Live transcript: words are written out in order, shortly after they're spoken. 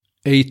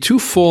A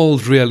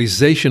twofold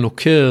realization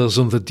occurs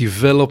on the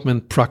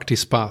development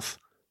practice path.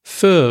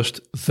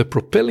 First, the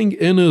propelling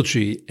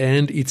energy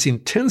and its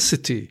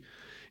intensity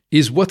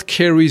is what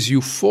carries you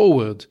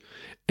forward,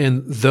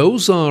 and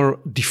those are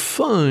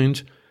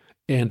defined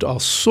and are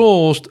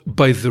sourced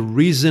by the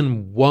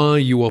reason why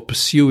you are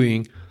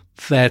pursuing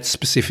that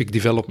specific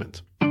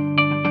development.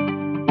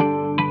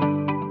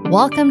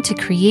 Welcome to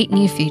Create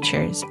New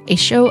Futures, a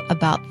show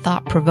about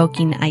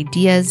thought-provoking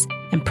ideas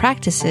and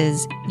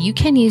practices you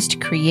can use to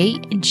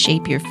create and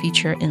shape your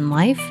future in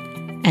life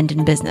and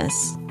in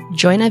business.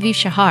 Join Aviv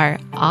Shahar,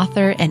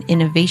 author and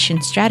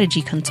innovation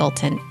strategy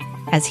consultant,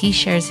 as he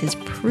shares his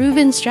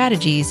proven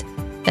strategies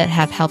that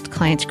have helped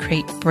clients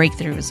create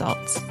breakthrough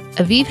results.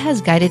 Aviv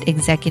has guided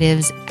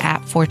executives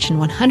at Fortune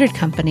 100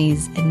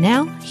 companies, and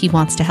now he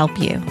wants to help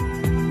you.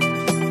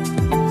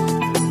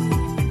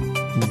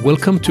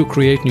 Welcome to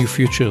Create New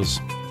Futures.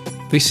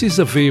 This is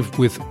Aviv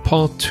with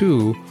part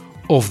 2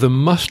 of the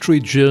Mastery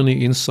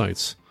Journey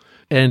Insights.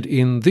 And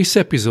in this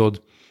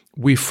episode,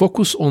 we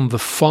focus on the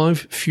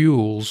 5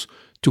 fuels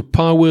to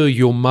power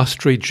your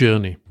mastery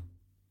journey.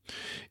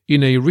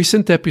 In a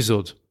recent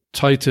episode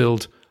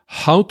titled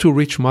How to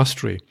Reach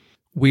Mastery,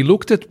 we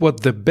looked at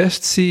what the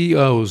best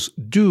CEOs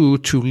do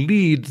to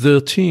lead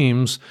their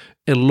teams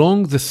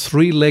along the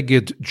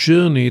 3-legged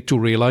journey to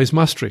realize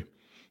mastery.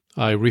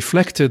 I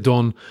reflected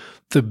on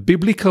the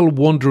biblical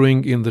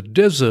wandering in the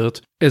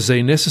desert as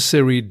a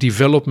necessary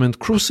development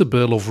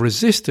crucible of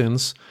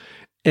resistance,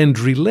 and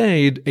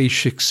relayed a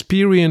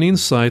Shakespearean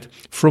insight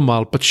from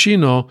Al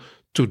Pacino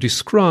to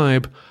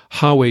describe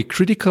how a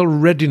critical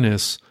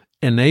readiness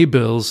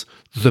enables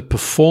the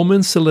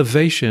performance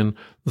elevation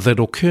that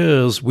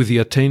occurs with the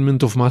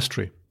attainment of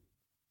mastery.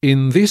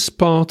 In this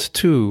part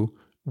 2,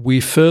 we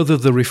further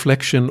the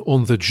reflection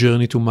on the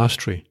journey to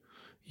mastery.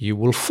 You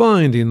will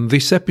find in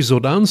this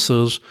episode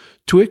answers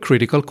to a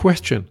critical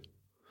question.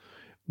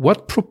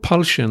 What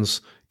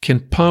propulsions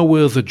can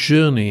power the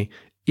journey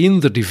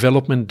in the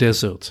development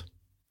desert?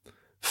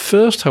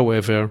 First,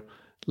 however,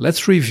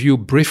 let's review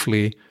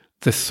briefly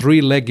the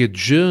 3-legged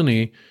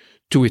journey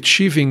to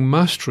achieving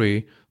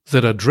mastery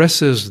that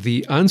addresses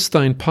the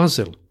Einstein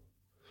puzzle.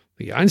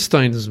 The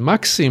Einstein's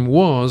maxim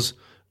was,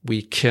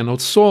 we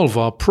cannot solve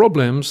our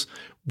problems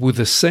with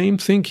the same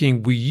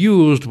thinking we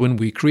used when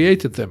we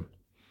created them.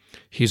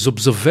 His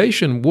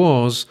observation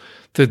was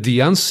that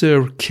the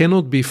answer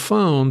cannot be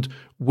found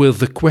where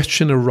the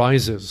question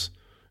arises.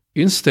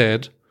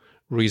 Instead,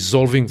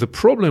 resolving the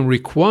problem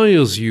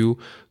requires you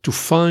to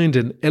find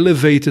an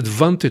elevated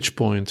vantage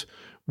point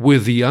where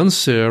the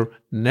answer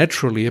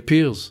naturally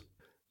appears.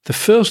 The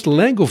first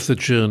leg of the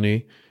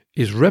journey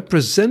is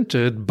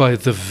represented by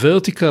the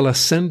vertical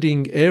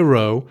ascending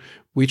arrow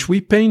which we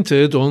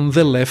painted on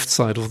the left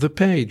side of the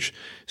page,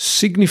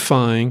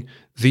 signifying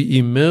the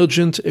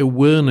emergent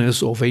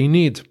awareness of a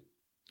need.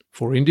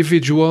 For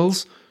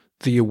individuals,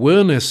 the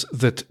awareness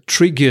that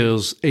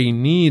triggers a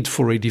need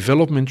for a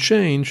development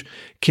change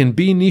can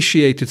be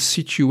initiated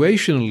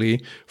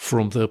situationally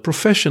from their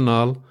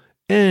professional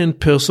and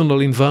personal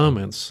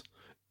environments,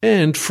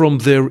 and from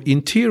their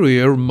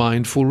interior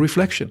mindful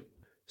reflection.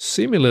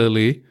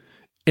 Similarly,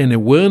 an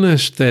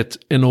awareness that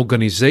an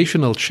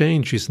organizational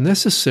change is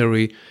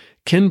necessary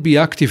can be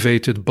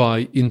activated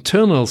by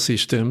internal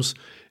systems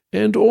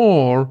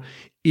and/or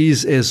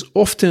is as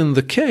often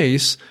the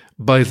case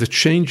by the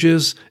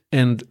changes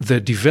and the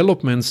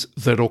developments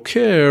that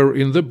occur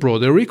in the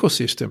broader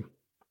ecosystem.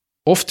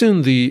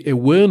 Often the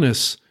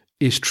awareness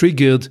is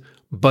triggered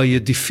by a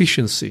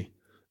deficiency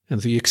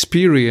and the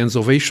experience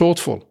of a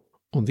shortfall.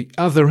 On the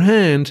other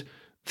hand,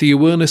 the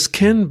awareness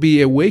can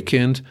be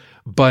awakened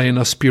by an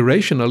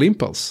aspirational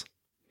impulse.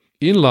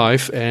 In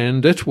life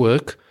and at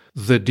work,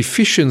 the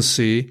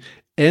deficiency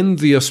and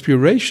the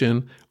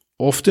aspiration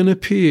often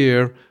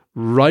appear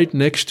right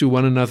next to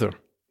one another.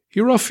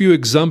 Here are a few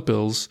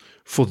examples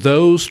for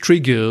those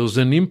triggers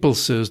and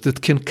impulses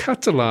that can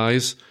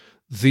catalyze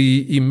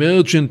the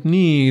emergent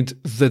need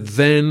that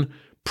then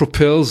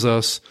propels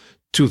us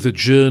to the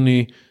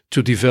journey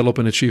to develop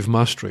and achieve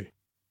mastery.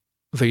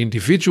 The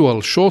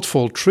individual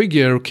shortfall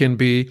trigger can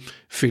be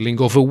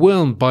feeling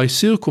overwhelmed by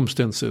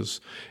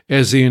circumstances,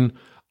 as in,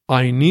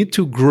 I need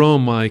to grow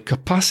my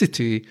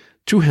capacity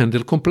to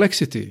handle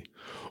complexity,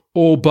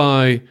 or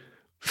by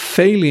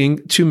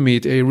failing to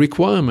meet a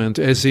requirement,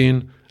 as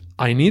in,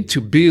 I need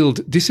to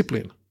build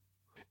discipline,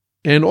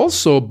 and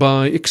also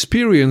by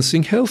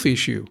experiencing health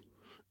issue,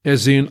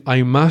 as in,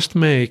 I must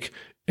make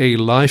a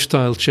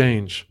lifestyle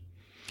change.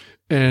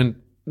 And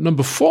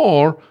number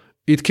 4,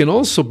 it can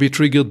also be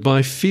triggered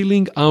by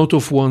feeling out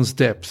of one's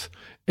depth,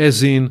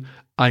 as in,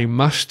 I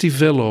must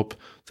develop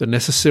the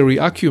necessary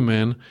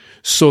acumen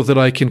so that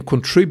I can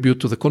contribute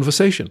to the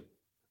conversation.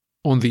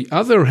 On the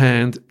other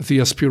hand, the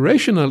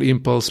aspirational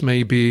impulse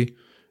may be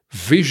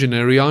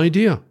visionary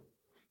idea.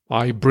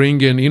 I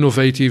bring an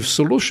innovative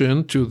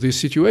solution to this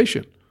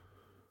situation.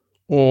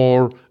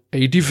 Or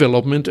a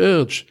development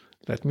urge.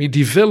 Let me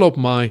develop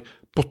my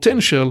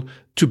potential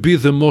to be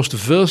the most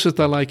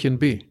versatile I can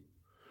be.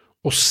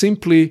 Or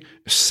simply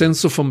a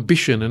sense of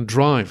ambition and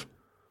drive.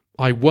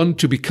 I want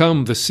to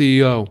become the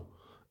CEO.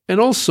 And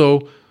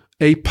also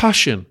a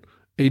passion,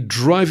 a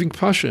driving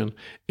passion,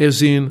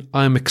 as in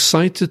I'm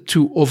excited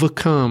to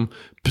overcome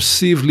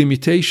perceived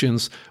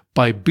limitations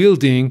by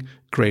building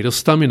greater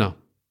stamina.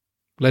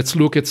 Let's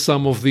look at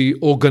some of the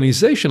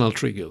organizational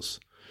triggers.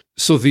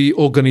 So the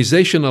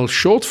organizational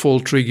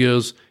shortfall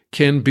triggers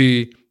can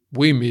be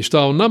we missed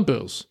our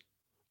numbers,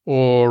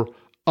 or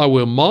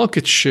our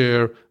market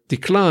share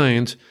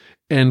declined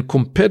and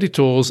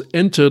competitors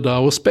entered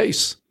our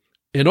space.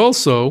 And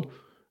also,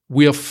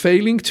 we are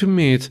failing to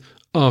meet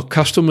our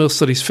customer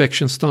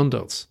satisfaction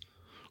standards.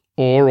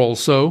 Or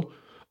also,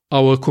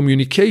 our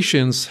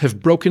communications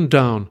have broken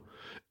down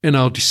and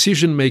our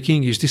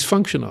decision-making is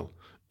dysfunctional.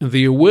 And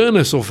the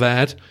awareness of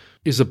that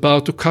is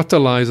about to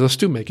catalyze us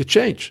to make a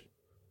change.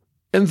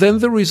 And then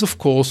there is, of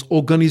course,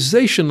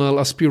 organizational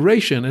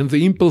aspiration and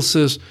the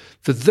impulses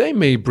that they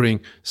may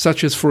bring,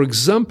 such as, for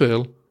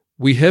example,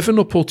 we have an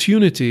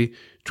opportunity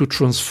to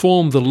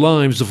transform the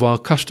lives of our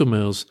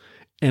customers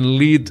and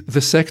lead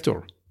the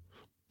sector.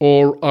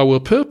 Or our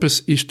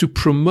purpose is to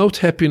promote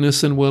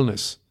happiness and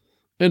wellness.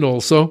 And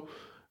also,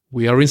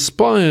 we are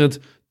inspired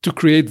to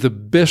create the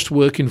best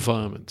work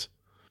environment.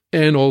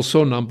 And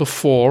also, number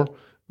 4,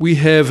 we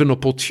have an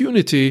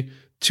opportunity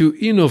to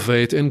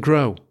innovate and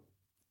grow.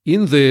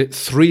 In the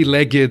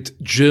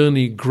three-legged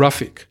journey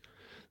graphic,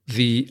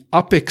 the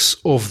apex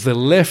of the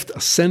left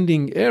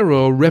ascending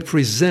arrow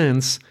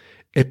represents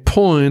a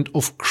point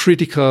of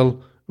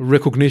critical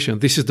recognition.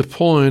 This is the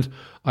point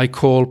I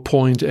call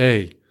point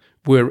A,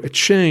 where a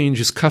change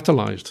is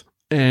catalyzed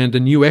and a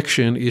new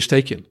action is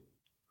taken.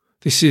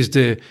 This is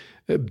the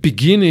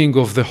beginning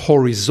of the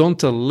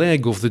horizontal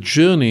leg of the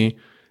journey,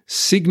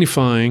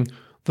 signifying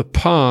the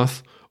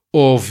path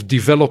of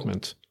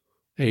development,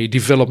 a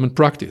development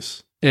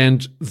practice.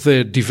 And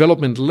the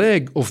development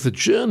leg of the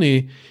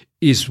journey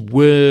is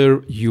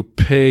where you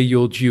pay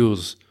your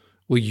dues,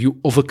 where you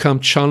overcome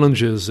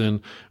challenges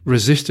and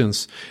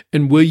resistance,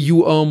 and where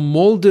you are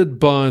molded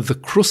by the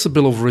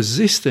crucible of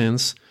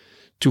resistance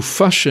to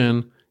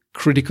fashion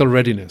critical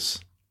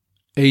readiness.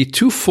 A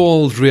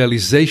twofold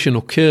realization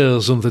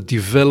occurs on the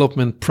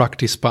development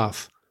practice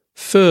path.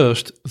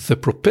 First, the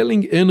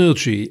propelling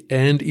energy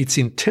and its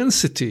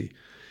intensity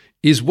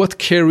is what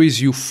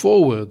carries you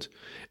forward,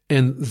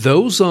 and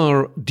those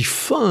are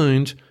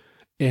defined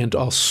and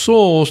are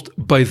sourced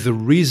by the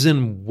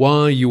reason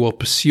why you are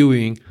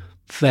pursuing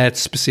that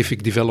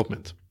specific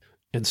development.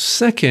 And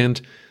second,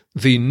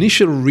 the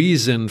initial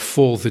reason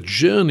for the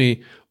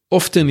journey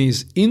often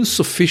is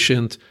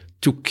insufficient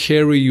to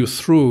carry you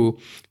through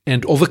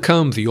and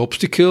overcome the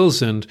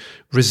obstacles and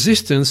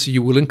resistance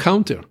you will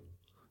encounter.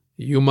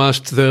 You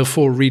must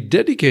therefore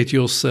rededicate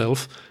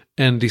yourself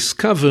and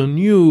discover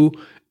new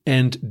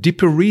and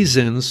deeper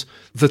reasons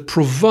that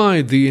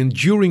provide the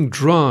enduring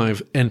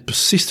drive and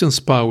persistence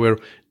power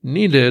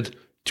needed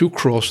to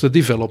cross the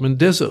development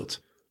desert.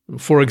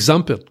 For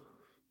example,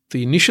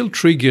 the initial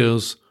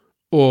triggers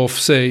of,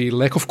 say,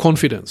 lack of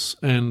confidence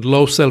and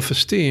low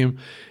self-esteem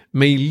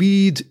may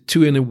lead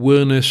to an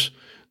awareness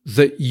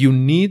that you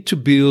need to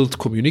build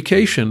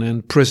communication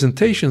and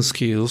presentation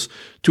skills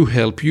to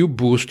help you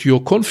boost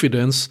your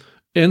confidence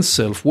and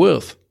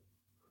self-worth.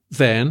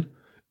 Then,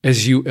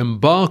 as you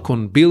embark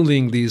on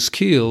building these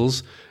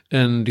skills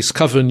and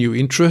discover new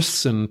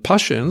interests and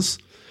passions,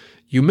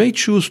 you may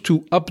choose to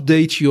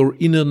update your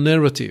inner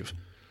narrative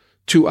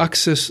to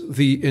access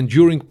the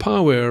enduring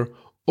power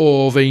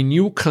of a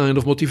new kind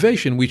of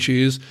motivation, which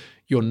is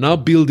you're now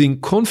building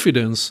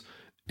confidence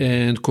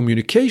and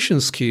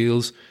communication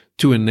skills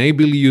to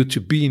enable you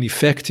to be an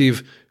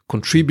effective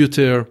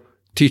contributor,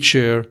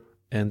 teacher,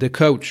 and a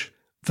coach.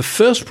 The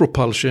first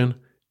propulsion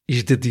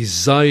is the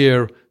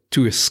desire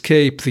to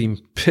escape the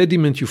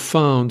impediment you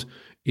found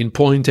in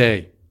point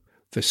A.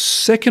 The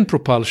second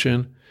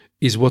propulsion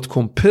is what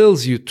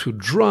compels you to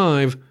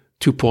drive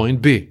to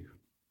point B.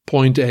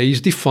 Point A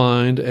is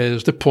defined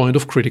as the point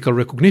of critical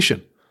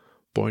recognition.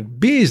 Point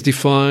B is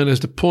defined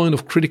as the point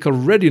of critical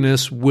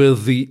readiness where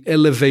the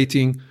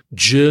elevating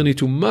journey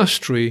to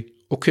mastery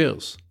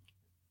occurs.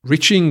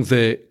 Reaching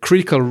the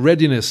critical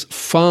readiness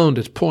found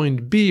at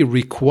point B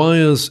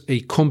requires a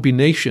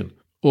combination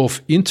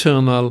of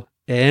internal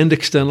and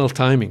external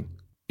timing.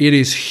 It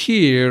is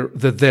here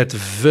that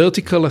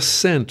vertical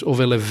ascent of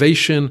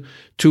elevation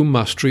to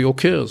mastery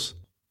occurs.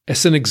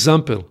 As an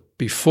example,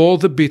 before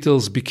the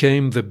Beatles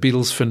became the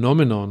Beatles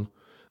phenomenon,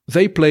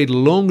 they played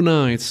long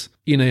nights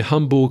in a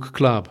Hamburg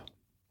club.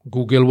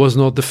 Google was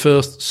not the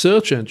first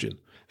search engine.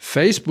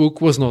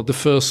 Facebook was not the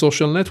first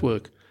social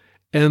network.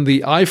 And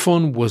the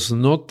iPhone was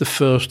not the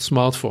first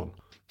smartphone.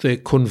 The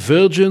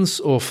convergence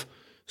of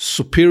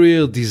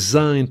superior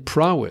design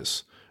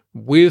prowess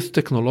with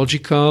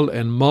technological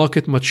and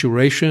market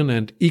maturation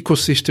and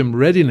ecosystem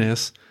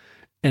readiness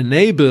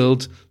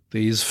enabled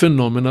these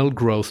phenomenal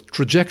growth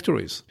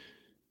trajectories.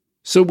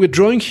 So we're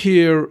drawing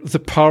here the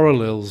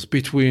parallels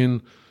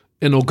between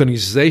an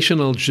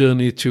organizational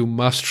journey to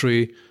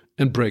mastery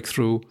and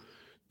breakthrough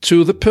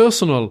to the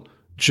personal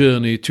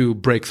journey to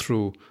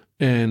breakthrough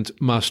and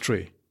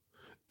mastery.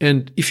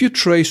 And if you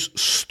trace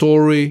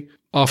story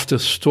after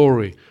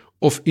story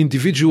of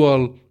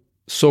individual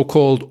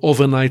so-called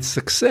overnight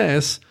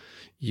success,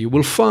 you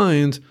will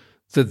find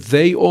that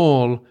they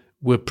all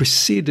were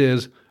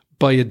preceded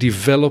by a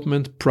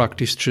development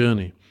practice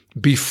journey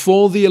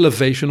before the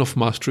elevation of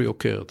mastery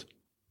occurred.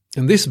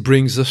 And this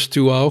brings us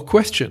to our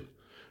question: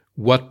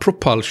 what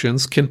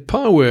propulsions can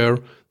power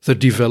the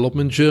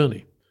development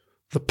journey?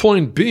 The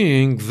point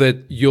being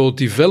that your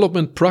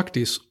development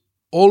practice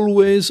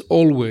always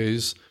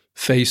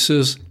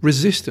faces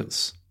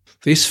resistance.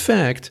 This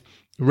fact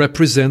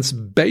represents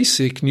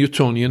basic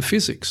Newtonian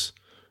physics.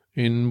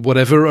 In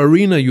whatever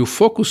arena you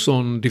focus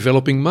on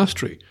developing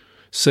mastery,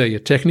 say a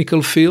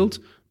technical field,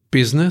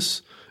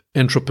 business,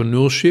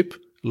 entrepreneurship,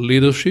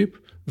 leadership,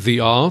 the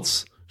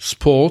arts,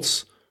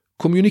 sports,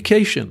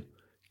 communication,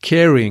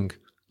 caring,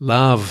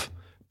 love,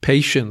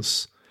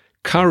 patience,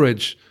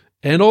 courage,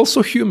 and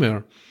also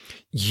humor,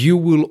 you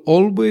will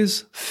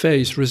always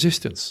face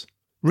resistance.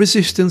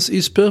 Resistance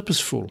is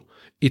purposeful.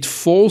 It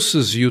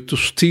forces you to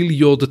steel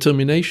your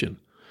determination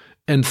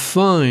and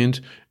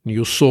find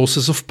new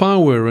sources of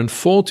power and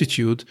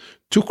fortitude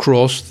to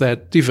cross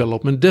that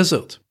development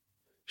desert.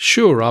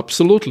 Sure,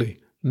 absolutely.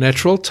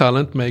 Natural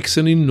talent makes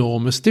an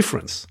enormous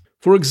difference.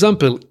 For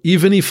example,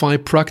 even if I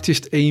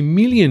practiced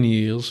 1,000,000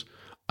 years,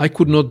 I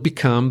could not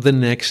become the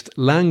next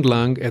Lang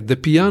Lang at the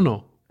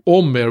piano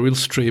or Meryl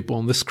Streep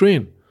on the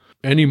screen,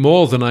 any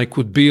more than I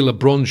could be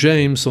LeBron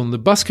James on the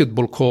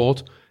basketball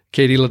court,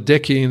 Katie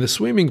Ledecky in the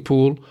swimming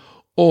pool,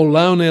 or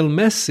Lionel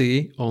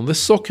Messi on the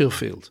soccer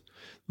field.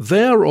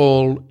 They are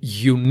all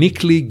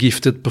uniquely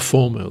gifted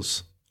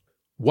performers.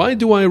 Why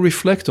do I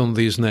reflect on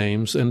these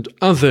names and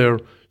other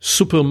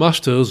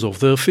supermasters of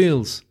their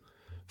fields?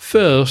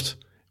 First,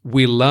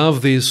 we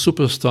love these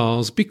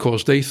superstars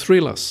because they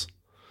thrill us.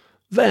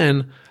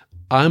 Then,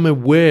 I'm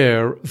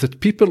aware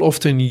that people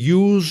often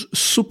use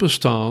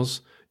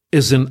superstars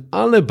as an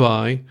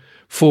alibi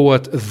for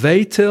what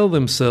they tell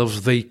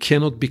themselves they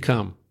cannot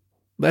become.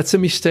 That's a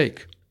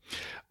mistake.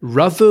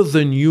 Rather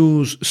than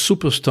use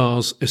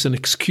superstars as an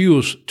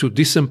excuse to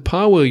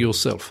disempower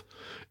yourself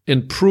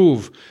and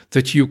prove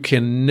that you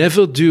can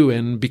never do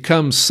and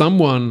become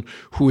someone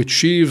who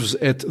achieves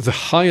at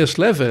the highest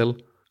level,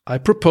 I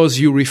propose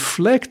you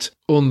reflect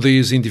on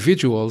these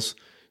individuals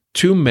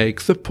to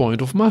make the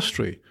point of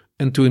mastery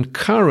and to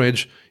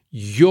encourage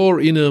your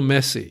inner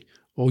Messi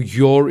or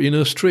your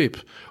inner Streep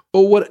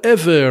or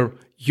whatever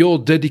your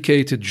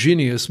dedicated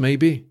genius may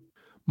be.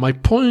 My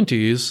point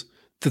is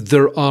that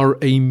there are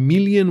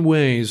 1,000,000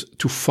 ways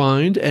to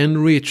find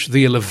and reach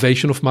the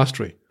elevation of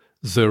mastery.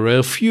 The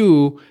rare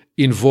few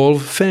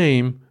involve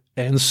fame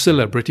and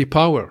celebrity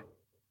power.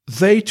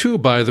 They too,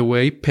 by the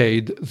way,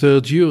 paid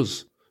their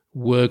dues,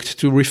 worked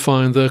to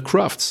refine their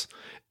crafts,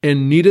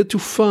 and needed to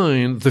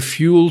find the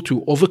fuel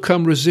to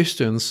overcome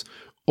resistance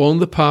on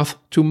the path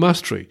to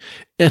mastery,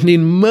 and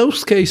in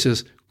most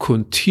cases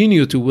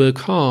continue to work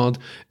hard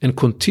and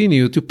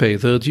continue to pay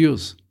their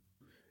dues.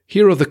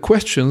 Here are the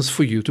questions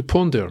for you to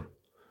ponder.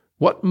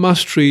 What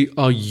mastery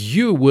are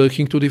you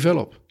working to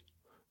develop?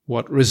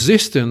 What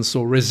resistance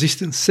or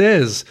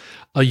resistances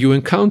are you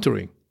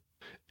encountering?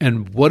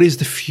 And what is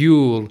the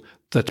fuel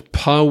that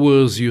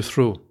powers you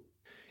through?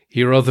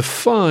 Here are the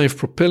 5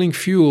 propelling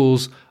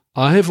fuels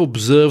I have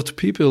observed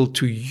people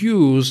to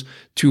use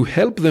to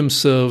help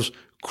themselves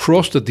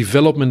cross the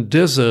development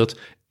desert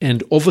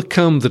and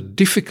overcome the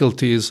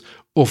difficulties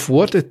of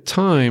what at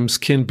times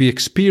can be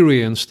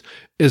experienced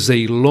as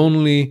a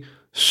lonely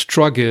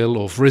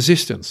struggle of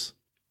resistance.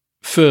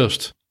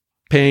 First,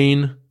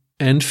 pain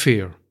and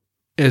fear,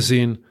 as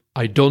in,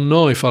 I don't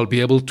know if I'll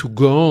be able to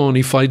go on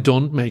if I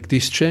don't make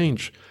this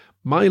change.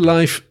 My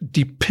life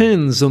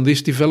depends on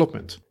this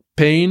development.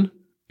 Pain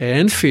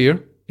and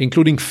fear,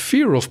 including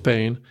fear of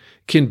pain,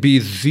 can be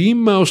the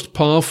most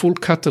powerful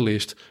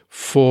catalyst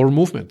for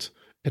movement.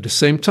 At the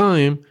same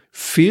time,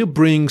 fear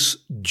brings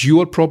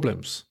dual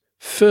problems.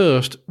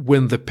 First,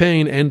 when the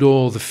pain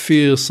and/or the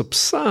fear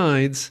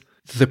subsides,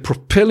 the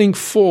propelling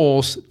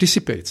force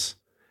dissipates.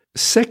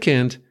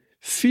 Second,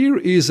 fear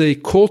is a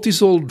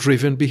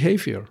cortisol-driven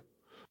behavior.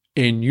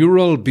 A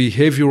neural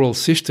behavioral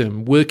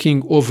system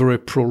working over a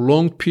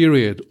prolonged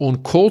period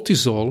on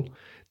cortisol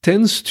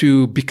tends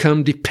to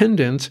become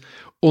dependent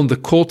on the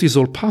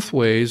cortisol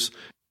pathways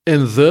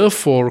and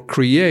therefore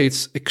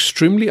creates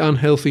extremely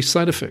unhealthy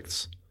side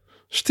effects.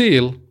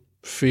 Still,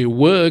 fear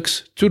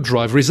works to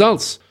drive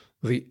results.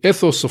 The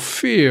ethos of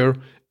fear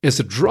as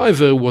a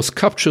driver was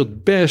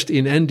captured best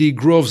in Andy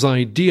Grove's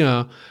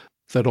idea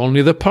that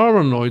only the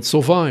paranoid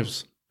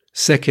survives.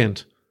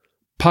 Second,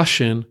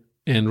 passion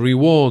and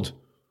reward,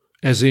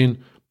 as in,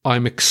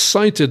 I'm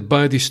excited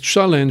by this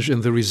challenge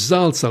and the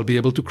results I'll be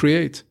able to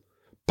create.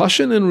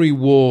 Passion and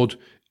reward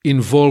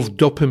involve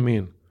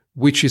dopamine,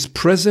 which is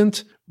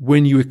present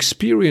when you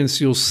experience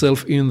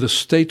yourself in the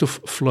state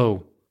of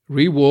flow.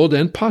 Reward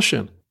and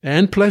passion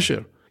and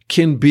pleasure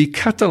can be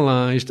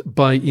catalyzed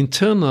by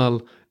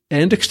internal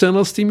and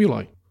external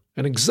stimuli.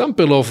 An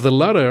example of the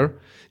latter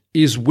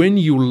is when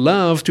you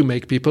love to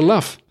make people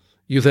laugh.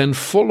 You then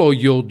follow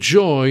your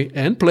joy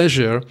and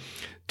pleasure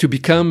to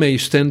become a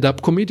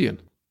stand-up comedian.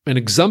 An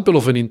example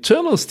of an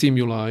internal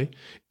stimuli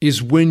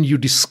is when you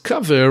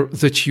discover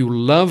that you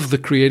love the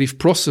creative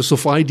process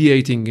of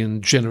ideating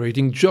and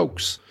generating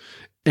jokes,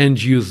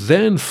 and you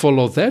then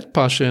follow that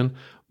passion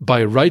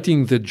by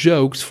writing the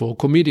jokes for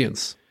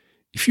comedians.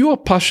 If you are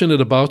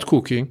passionate about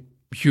cooking,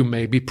 you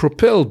may be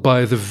propelled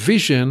by the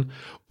vision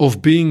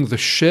of being the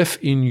chef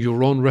in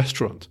your own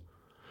restaurant.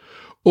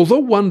 Although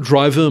one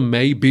driver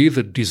may be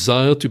the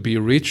desire to be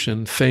rich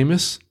and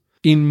famous,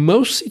 in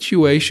most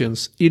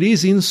situations it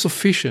is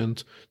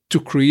insufficient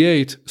to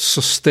create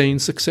sustained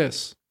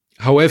success.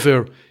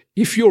 However,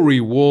 if your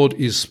reward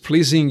is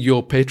pleasing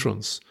your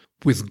patrons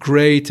with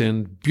great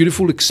and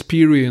beautiful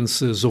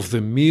experiences of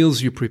the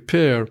meals you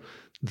prepare,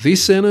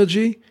 this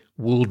energy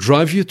will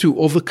drive you to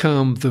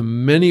overcome the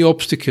many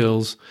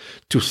obstacles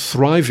to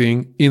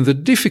thriving in the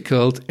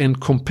difficult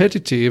and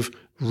competitive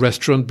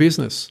restaurant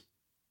business.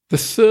 The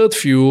third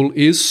fuel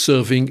is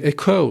serving a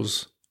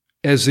cause,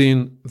 as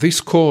in, this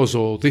cause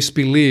or this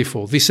belief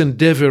or this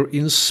endeavor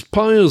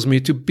inspires me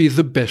to be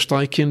the best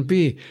I can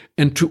be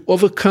and to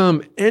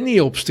overcome any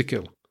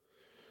obstacle.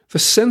 The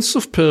sense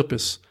of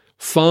purpose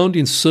found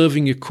in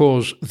serving a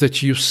cause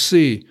that you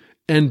see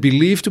and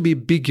believe to be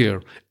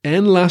bigger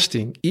and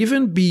lasting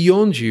even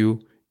beyond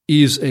you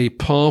is a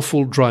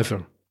powerful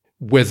driver.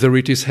 Whether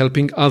it is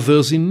helping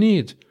others in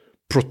need,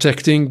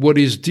 protecting what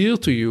is dear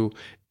to you,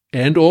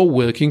 and or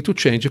working to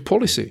change a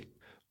policy.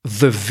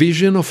 The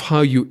vision of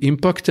how you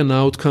impact an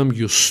outcome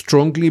you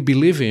strongly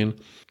believe in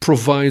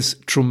provides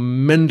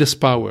tremendous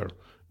power,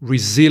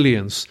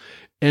 resilience,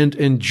 and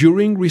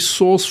enduring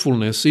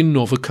resourcefulness in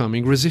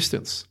overcoming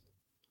resistance.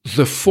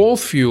 The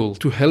fourth fuel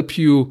to help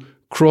you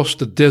cross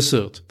the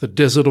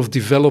desert of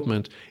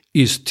development,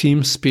 is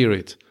team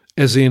spirit,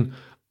 as in,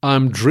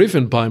 I'm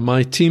driven by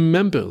my team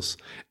members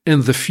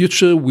and the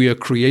future we are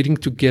creating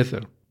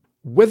together.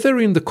 Whether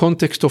in the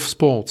context of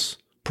sports,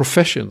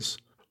 professions,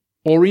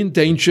 or in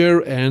danger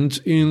and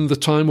in the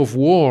time of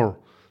war,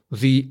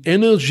 the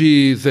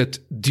energy that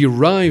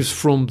derives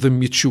from the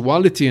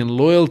mutuality and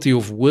loyalty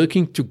of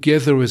working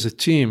together as a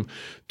team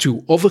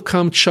to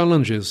overcome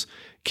challenges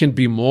can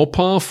be more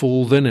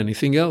powerful than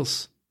anything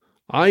else.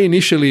 I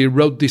initially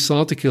wrote this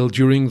article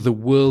during the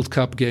World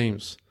Cup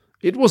Games.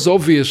 It was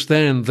obvious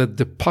then that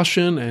the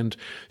passion and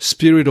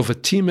spirit of a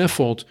team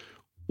effort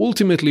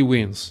ultimately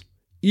wins,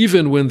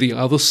 even when the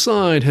other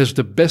side has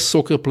the best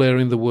soccer player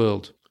in the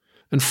world.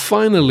 And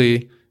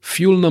finally,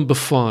 fuel number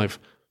 5,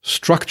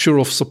 structure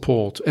of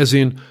support, as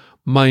in,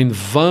 my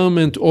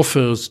environment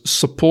offers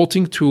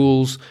supporting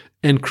tools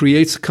and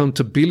creates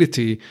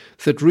accountability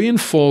that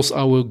reinforce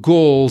our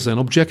goals and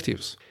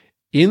objectives.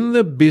 In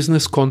the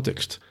business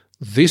context,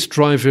 this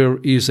driver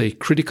is a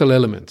critical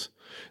element,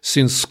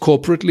 since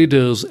corporate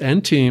leaders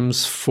and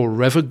teams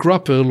forever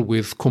grapple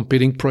with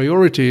competing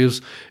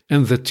priorities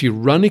and the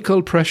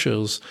tyrannical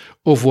pressures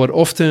of what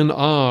often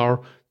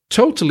are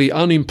totally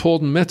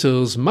unimportant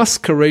matters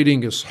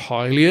masquerading as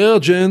highly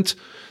urgent.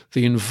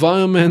 The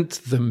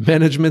environment, the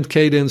management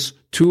cadence,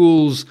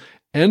 tools,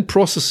 and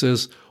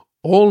processes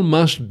all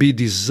must be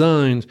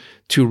designed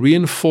to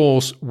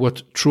reinforce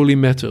what truly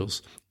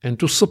matters and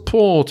to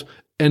support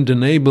and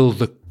enable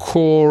the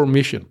core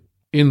mission.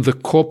 In the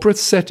corporate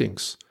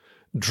settings,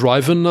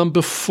 driver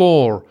number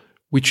 4,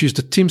 which is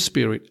the team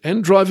spirit,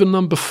 and driver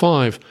number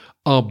 5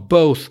 are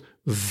both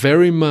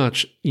very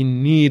much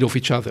in need of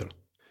each other.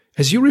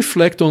 As you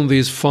reflect on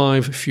these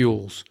 5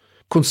 fuels,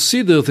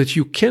 consider that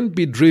you can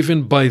be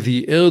driven by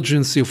the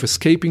urgency of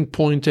escaping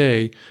point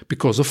A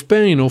because of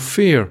pain or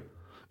fear,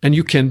 and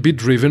you can be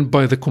driven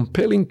by the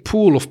compelling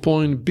pull of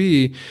point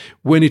B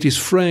when it is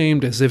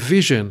framed as a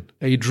vision,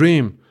 a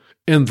dream,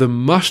 and the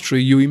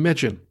mastery you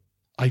imagine.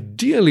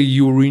 Ideally,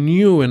 you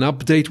renew and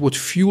update what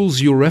fuels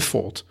your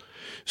effort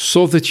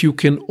so that you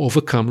can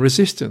overcome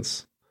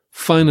resistance.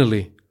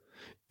 Finally,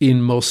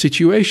 in most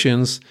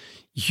situations,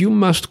 you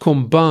must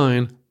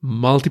combine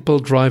multiple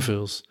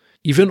drivers,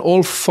 even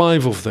all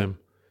 5 of them,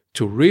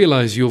 to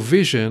realize your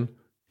vision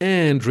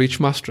and reach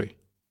mastery.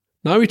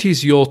 Now it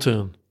is your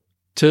turn.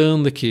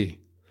 Turn the key.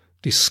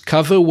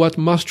 Discover what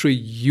mastery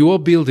you are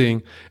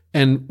building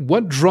and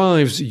what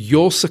drives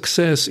your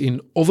success in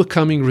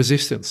overcoming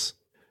resistance.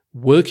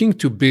 Working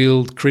to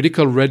build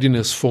critical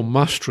readiness for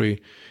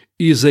mastery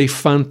is a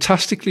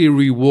fantastically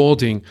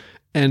rewarding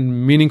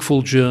and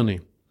meaningful journey.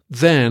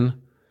 Then,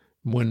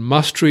 when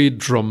mastery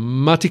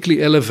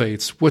dramatically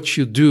elevates what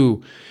you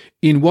do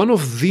in one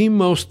of the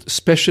most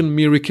special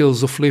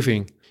miracles of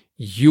living,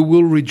 you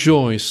will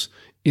rejoice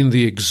in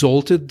the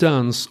exalted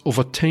dance of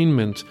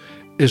attainment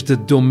as the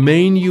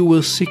domain you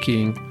were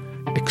seeking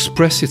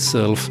express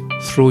itself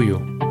through you.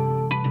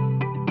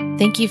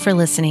 Thank you for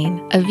listening.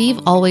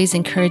 Aviv always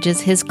encourages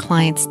his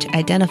clients to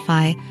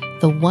identify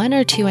the 1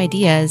 or 2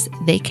 ideas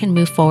they can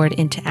move forward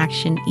into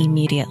action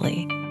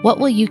immediately. What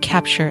will you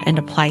capture and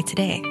apply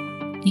today?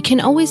 You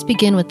can always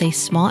begin with a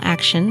small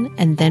action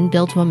and then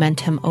build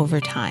momentum over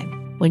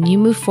time. When you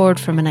move forward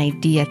from an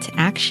idea to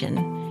action,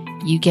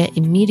 you get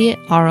immediate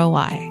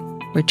ROI,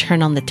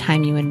 return on the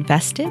time you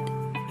invested,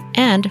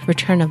 and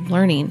return of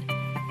learning,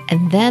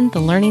 And then the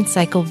learning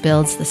cycle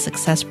builds the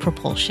success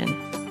propulsion.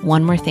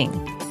 One more thing.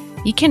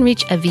 You can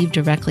reach Aviv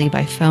directly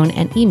by phone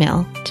and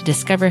email to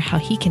discover how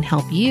he can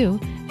help you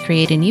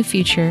create a new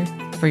future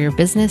for your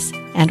business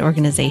and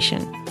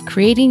organization.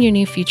 Creating your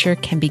new future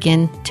can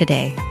begin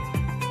today.